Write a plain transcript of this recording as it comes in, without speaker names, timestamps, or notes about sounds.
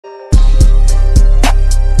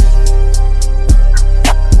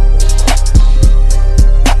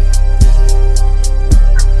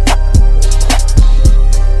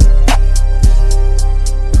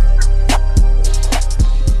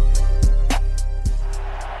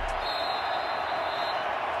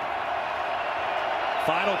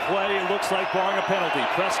Final play, it looks like barring a penalty.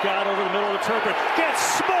 Prescott over the middle of the turf, gets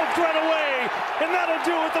smoked right away, and that'll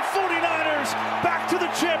do it. The 49ers back to the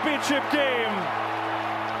championship game.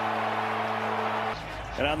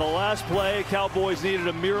 And on the last play, Cowboys needed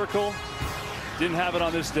a miracle. Didn't have it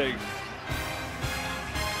on this day.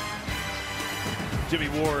 Jimmy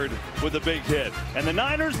Ward with a big hit. And the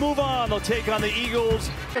Niners move on. They'll take on the Eagles.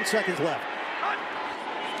 10 seconds left.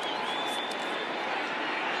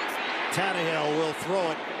 Tannehill will throw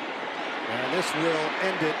it. And this will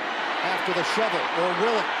end it after the shovel, or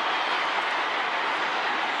will it?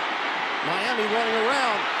 Miami running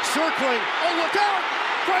around, circling. Oh, look out!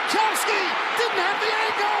 Gronkowski didn't have the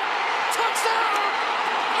angle. Touchdown!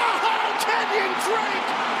 Oh, Kenyon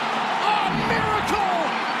Drake! A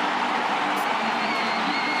miracle!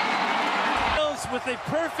 With a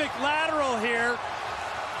perfect lateral here.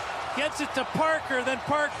 Gets it to Parker, then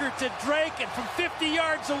Parker to Drake, and from 50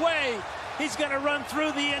 yards away, he's going to run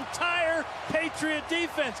through the entire Patriot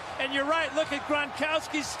defense. And you're right, look at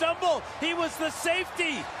Gronkowski's stumble. He was the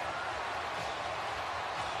safety.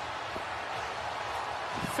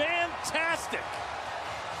 Fantastic.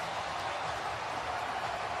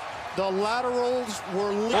 The laterals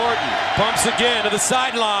were... Gordon bumps again to the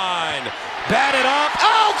sideline. Batted up.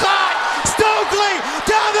 Oh, God! Stokely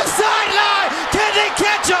down the sideline. Can they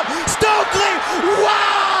catch him? Stokely!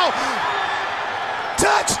 Wow!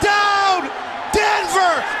 Touchdown!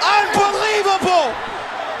 Denver! Unbelievable!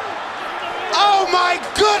 Oh, my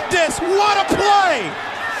goodness! What a play!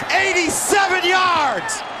 87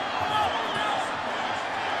 yards!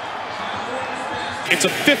 It's a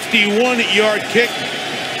 51-yard kick,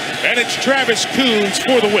 and it's Travis Coons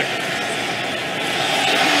for the win.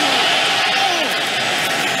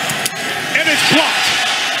 And it's blocked.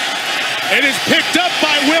 It is picked up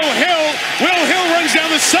by Will Hill. Will Hill runs down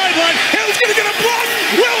the sideline. Hill's going to get a block.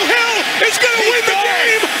 Will Hill is going to win the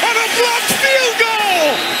game on a blocked field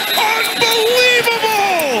goal.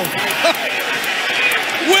 Unbelievable!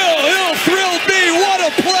 Will Hill thrilled me. What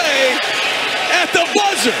a play at the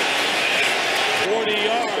buzzer. 40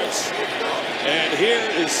 yards. And here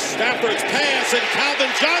is Stafford's pass, and Calvin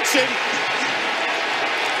Johnson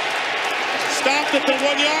stopped at the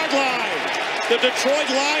 1-yard line. The Detroit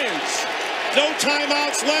Lions, no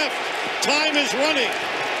timeouts left. Time is running.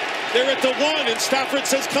 They're at the 1, and Stafford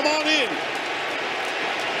says, come on in.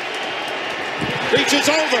 Reaches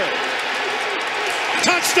over.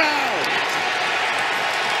 Touchdown!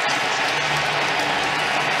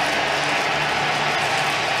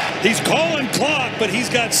 He's calling clock, but he's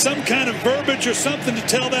got some kind of verbiage or something to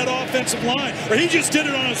tell that offensive line. Or he just did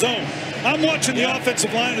it on his own. I'm watching the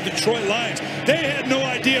offensive line of the Detroit Lions. They had no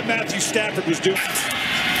idea Matthew Stafford was doing.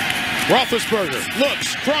 Roethlisberger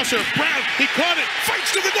looks, crosser, Brown, he caught it,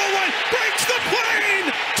 fights to the goal line, breaks the plane!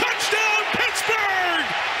 Touchdown, Pittsburgh!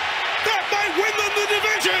 That might win them the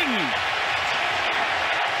division!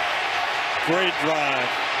 Great drive.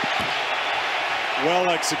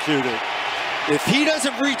 Well executed. If he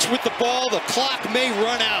doesn't reach with the ball, the clock may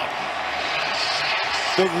run out.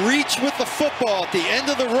 The reach with the football at the end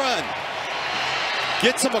of the run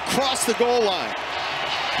gets him across the goal line.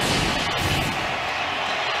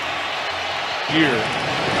 Here,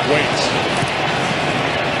 waits.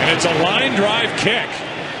 And it's a line drive kick.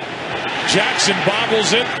 Jackson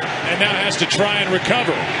bobbles it and now has to try and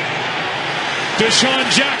recover. Deshaun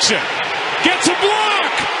Jackson gets a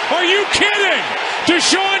block! Are you kidding?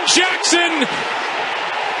 Deshaun Jackson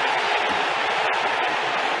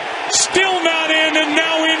still not in, and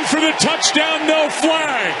now in for the touchdown, no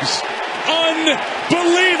flags.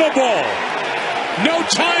 Unbelievable. No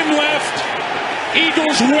time left.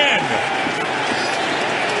 Eagles win.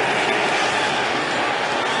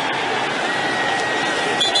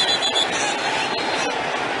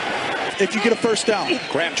 If you get a first down.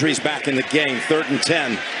 Crabtree's back in the game, 3rd and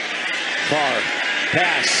 10. Carr,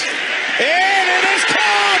 pass. And it is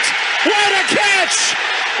caught! What a catch!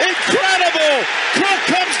 Incredible! Cook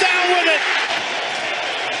comes down with it.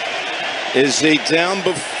 Is he down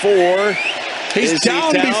before? He's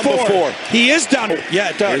down before. He is down. Yeah,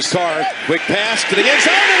 it does. Here's Carr. Quick pass to the end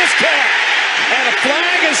zone, and it's caught. And a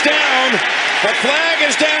flag is down. A flag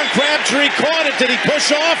is down. Crabtree caught it. Did he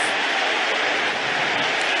push off?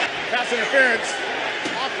 Pass interference.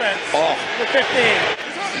 Offense. Oh. For 15.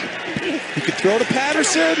 You could throw to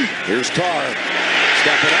Patterson. Here's Carr.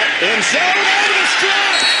 Step it up. In zone. Over the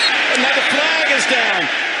strap. Another flag is down.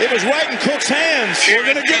 It was right in Cook's hands. We're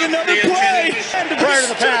going to get another play. Prior to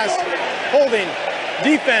the pass, holding,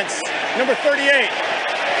 defense, number 38.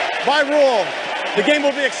 By rule, the game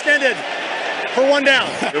will be extended for 1 down.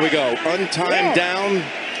 Here we go. Untimed down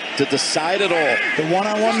to decide it all. The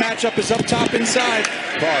one-on-one matchup is up top inside.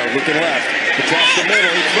 Carr looking left, across the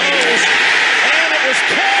middle, he throws, and it was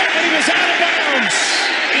caught, and he was out of bounds.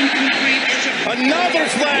 Another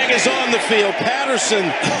flag is on the field. Patterson,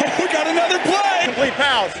 we got another play. Complete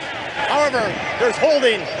pass. However, there's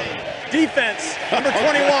holding. Defense, number 21.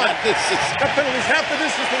 That penalty's half the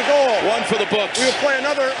distance to the goal. One for the books. We will play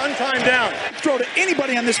another untimed down. Throw to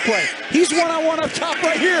anybody on this play. He's one-on-one up top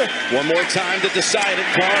right here. One more time to decide it.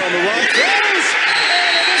 Carr on the run. Throws!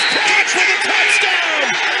 And it is caught for the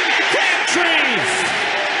touchdown! Crabtree!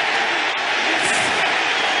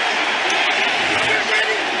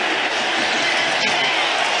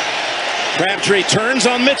 Crabtree turns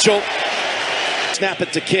on Mitchell. Snap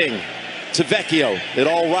it to King. To Vecchio. It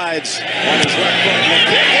all rides on his left foot. And the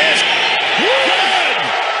kick is good!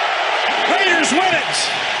 Raiders win it!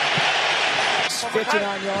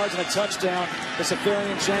 59 yards and a touchdown to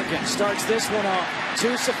Safarian-Jenkins. Starts this one off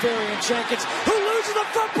to Safarian-Jenkins, who loses the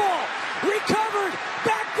football. Recovered.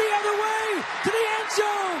 Back the other way to the end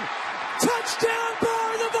zone. Touchdown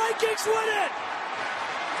bar. The Vikings win it.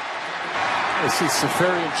 I see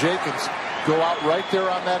Safarian-Jenkins go out right there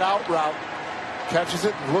on that out route. Catches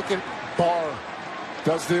it and look at Barr.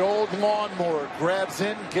 Does the old lawnmower. Grabs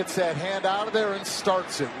in, gets that hand out of there and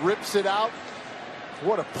starts it. Rips it out.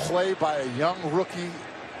 What a play by a young rookie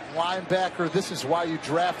linebacker. This is why you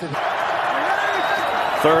drafted him.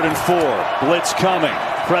 3rd and 4. Blitz coming.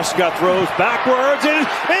 Prescott throws backwards and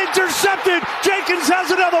intercepted. Jenkins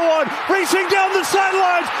has another one. Racing down the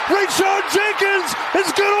sidelines. Rayshon Jenkins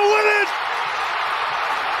is going to win it.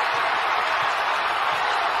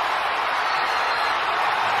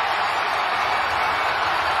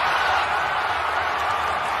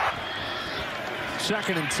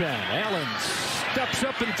 Second and 10. Allen steps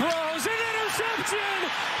up and throws. An interception!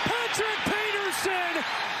 Patrick Peterson!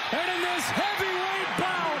 And in this heavyweight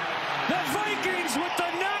bout, the Vikings with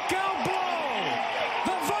the knockout blow.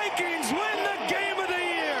 The Vikings win the game of the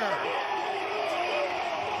year.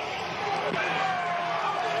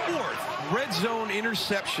 Fourth red zone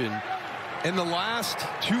interception in the last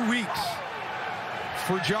 2 weeks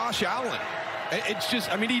for Josh Allen. It's just,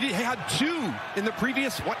 I mean, he had 2 in the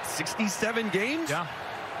previous, 67 games? Yeah.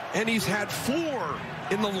 And he's had 4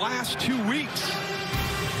 in the last 2 weeks.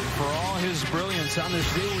 For all his brilliance on this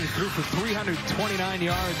field, he threw for 329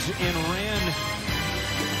 yards and ran.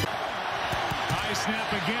 High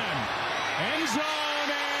snap again. End zone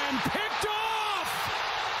and picked off.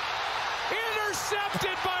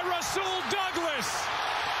 Intercepted by Rasul Douglas.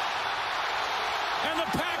 And the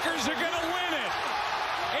Packers are going to win it.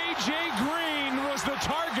 A.J. Green was the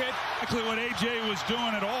target. Exactly what A.J. was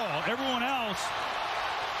doing at all. Everyone else.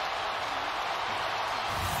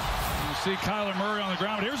 You see Kyler Murray on the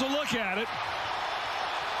ground. Here's a look at it.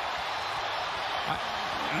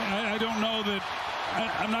 I don't know that.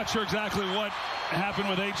 I'm not sure exactly what happened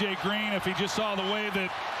with A.J. Green. If he just saw the way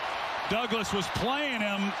that Douglas was playing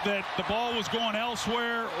him, that the ball was going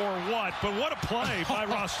elsewhere or what. But what a play by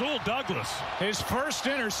Rasul Douglas. His first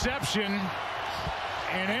interception.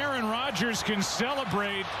 And Aaron Rodgers can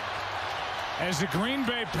celebrate as the Green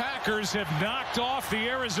Bay Packers have knocked off the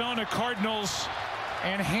Arizona Cardinals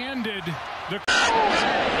and handed the...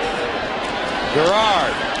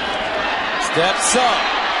 Garrard steps up,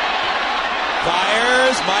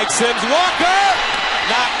 fires, Mike Sims, Walker,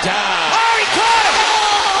 knocked down. Oh, he caught it!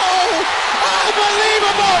 Oh,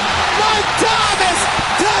 unbelievable! Mike Thomas,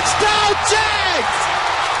 touchdown Jags!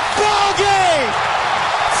 Ball game!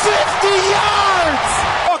 50 yards!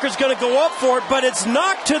 Walker's going to go up for it, but it's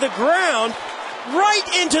knocked to the ground right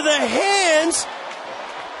into the hands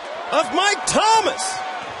of Mike Thomas.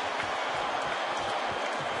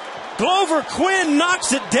 Glover Quinn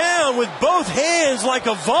knocks it down with both hands like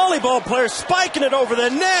a volleyball player, spiking it over the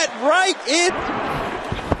net right in.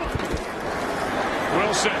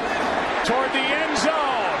 Wilson toward the end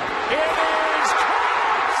zone. It is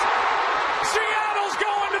caught! Seattle's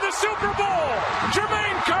going to the Super Bowl.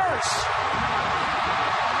 Jermaine Kearse.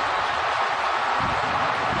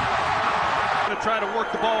 To try to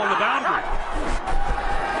work the ball on the boundary.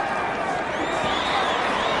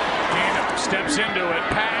 Keenum steps into it.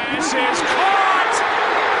 Pass is caught.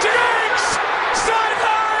 Diggs!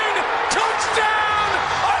 Sideline! Touchdown!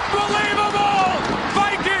 Unbelievable!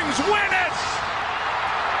 Vikings win it!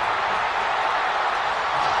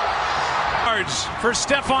 Yards for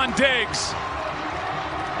Stephon Diggs.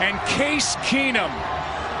 And Case Keenum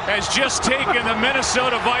has just taken the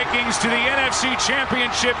Minnesota Vikings to the NFC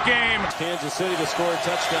Championship game. Kansas City to score a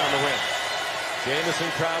touchdown to win. Jamison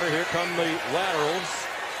Crowder, here come the laterals.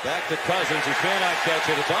 Back to Cousins, who cannot catch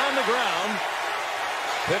it. It's on the ground.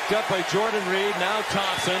 Picked up by Jordan Reed. Now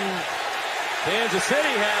Thompson. Kansas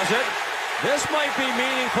City has it. This might be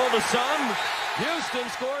meaningful to some. Houston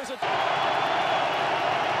scores it.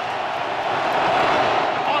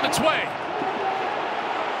 On its way.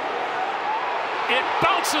 It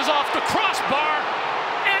bounces off the crossbar,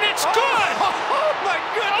 and it's good! Oh my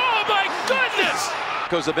goodness! Oh my goodness!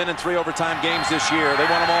 Broncos have been in 3 overtime games this year. They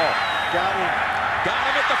won them all. Got him. Got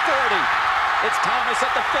him at the 40. It's Thomas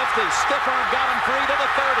at the 50. Stiff arm got him free to the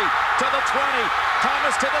 30, to the 20.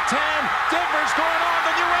 Thomas to the 10. Denver's going on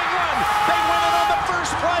to New England. They win it on the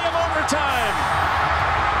first play of overtime.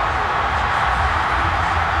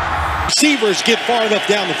 Receivers get far enough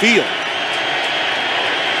down the field.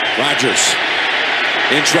 Rodgers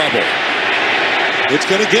in trouble. It's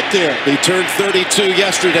going to get there. He turned 32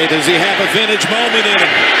 yesterday. Does he have a vintage moment in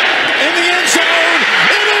him? In the end zone.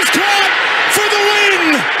 It is caught for the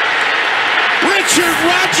win. Richard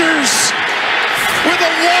Rodgers with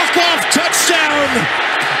a walk-off touchdown.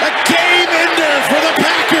 A game ender for the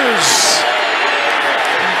Packers.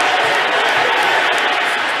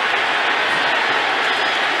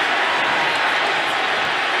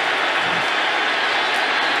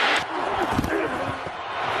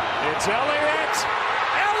 It's Elliott.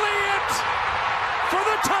 Elliott for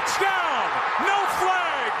the touchdown. No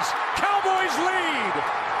flags. Cowboys lead.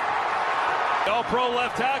 All-pro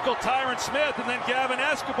left tackle Tyron Smith, and then Gavin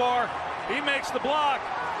Escobar. He makes the block.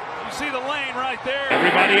 You see the lane right there.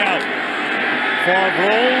 Everybody out. Favre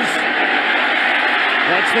rolls.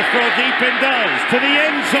 Wants to throw deep and does. To the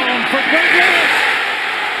end zone for Greg Lewis.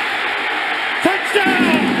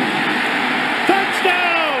 Touchdown!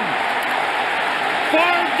 Touchdown!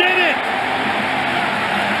 Favre did it!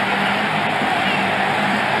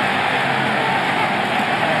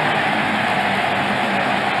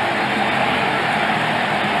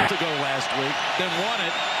 To go last week, then won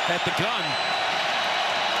it at the gun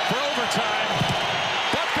for overtime.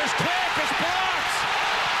 Butker's kick is blocked.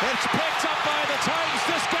 It's picked up by the Titans.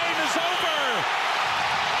 This game is over.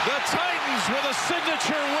 The Titans with a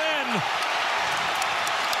signature win.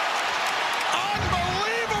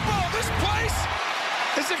 Unbelievable. This place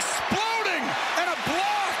is exploding. And a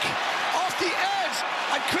block off the edge.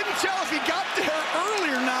 I couldn't tell if he got there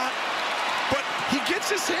early or not, but he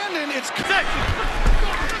gets his hand in. It's good.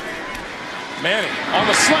 Manning on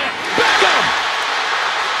the slant. Beckham!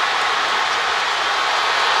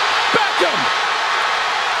 Beckham!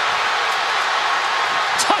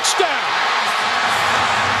 Touchdown!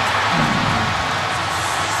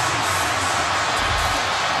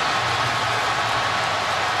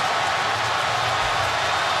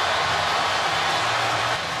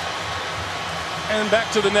 And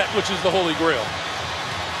back to the net, which is the Holy Grail.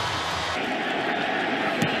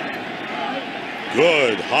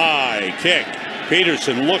 Good high kick.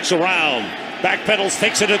 Peterson looks around. Backpedals,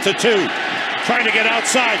 takes it at the 2. Trying to get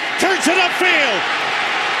outside. Turns it upfield.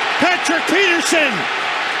 Patrick Peterson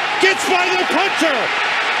gets by the punter.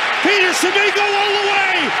 Peterson may go all the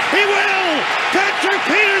way. He will. Patrick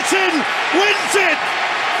Peterson wins it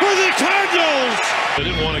for the Cardinals. They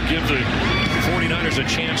didn't want to give the 49ers a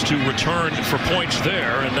chance to return for points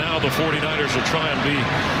there, and now the 49ers will try and be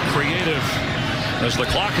creative as the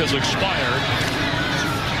clock has expired.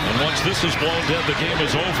 And once this is blown dead, the game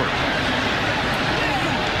is over.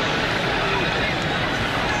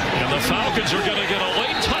 And the Falcons are going to get a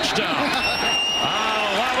late touchdown.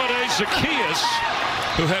 Olamide Zaccheaus,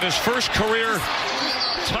 who had his first career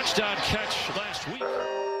touchdown catch last week.